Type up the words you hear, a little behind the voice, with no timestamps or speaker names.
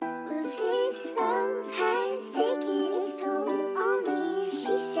love has taken its toll on me.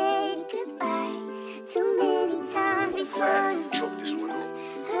 She said goodbye too many times before. Chop this one up.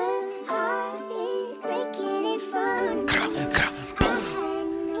 Her heart is breaking in front of me. I had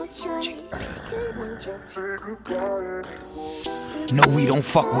no choice. No, we don't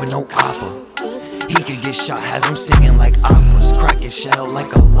fuck with no oppa. He could get shot, have him singing like operas. Crack his shell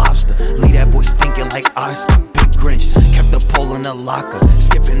like a lobster. Leave that boy stinking like Oscar. Big Grinch, kept the pole in the locker.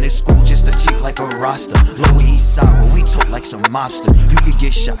 Skipping this school just to chief like a roster. Lower East Side where we talk like some mobster. You could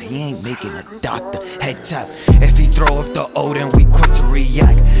get shot, he ain't making a doctor. Head tap, if he throw up the O then we quick to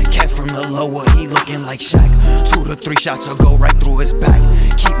react. Cat from the lower, he looking like Shaq. 2 to 3 shots will go right through his back.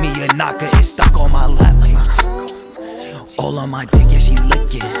 Keep me a knocker, it's stuck on my lap like all on my dick, yeah, she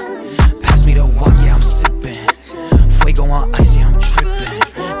licking. Pass me the walk, yeah, I'm sipping. Fuego on ice, yeah, I'm tripping.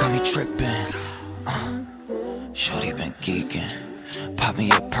 Got me tripping. Shorty been geeking. Pop me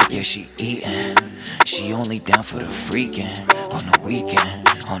a perk, yeah, she eating. She only down for the freaking. On the weekend,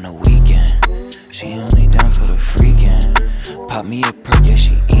 on the weekend. She only down for the freaking. Pop me a perk, yeah,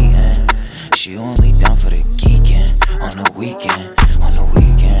 she eating. She only down for the geeking. On the weekend, on the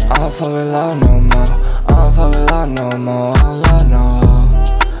weekend. I don't fuck with love no more. I don't fuck with love no more. I don't love no hoe.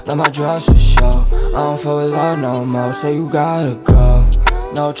 Love my drugs for sure. I don't fuck with love no more. So you gotta go.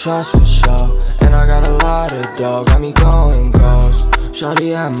 No trust for sure. And I got a lot of dough. Got me going ghost.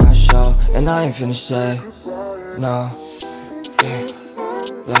 Shorty at my show. And I ain't finna say no. Yeah.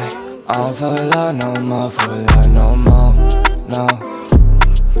 Like I don't fuck with love no more. Fuck with love no more. No.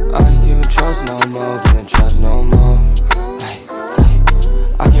 I ain't giving trust no more. Giving trust no more.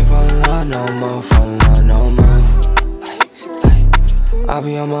 I can't fall in love no more, fall in love no more. I'll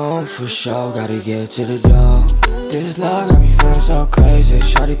be on my own for sure, gotta get to the door. This love got me feeling so crazy.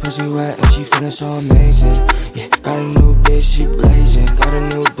 Shawty pussy wet and she feeling so amazing. Yeah, got a new bitch, she blazing. Got a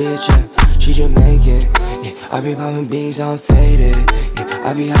new bitch, yeah, she Jamaican. Yeah, I be popping beans, I'm faded. Yeah,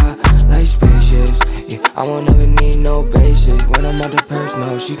 I be high like spaceships. Yeah, I won't never need no basic. When I'm on the purse,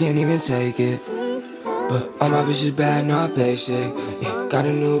 no, she can't even take it. But all my bitches bad, not basic. Yeah, got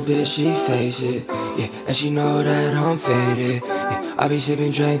a new bitch, she face it. Yeah, and she know that I'm faded. Yeah, I be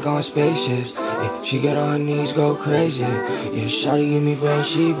sipping drink on spaceships. Yeah, she get on her knees, go crazy. Yeah, shawty give me brain,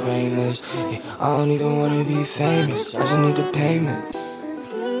 she brainless. Yeah, I don't even wanna be famous, I just need the payment. This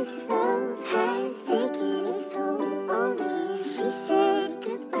love has taken its toll on me. She said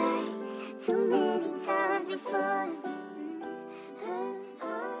goodbye too many times before.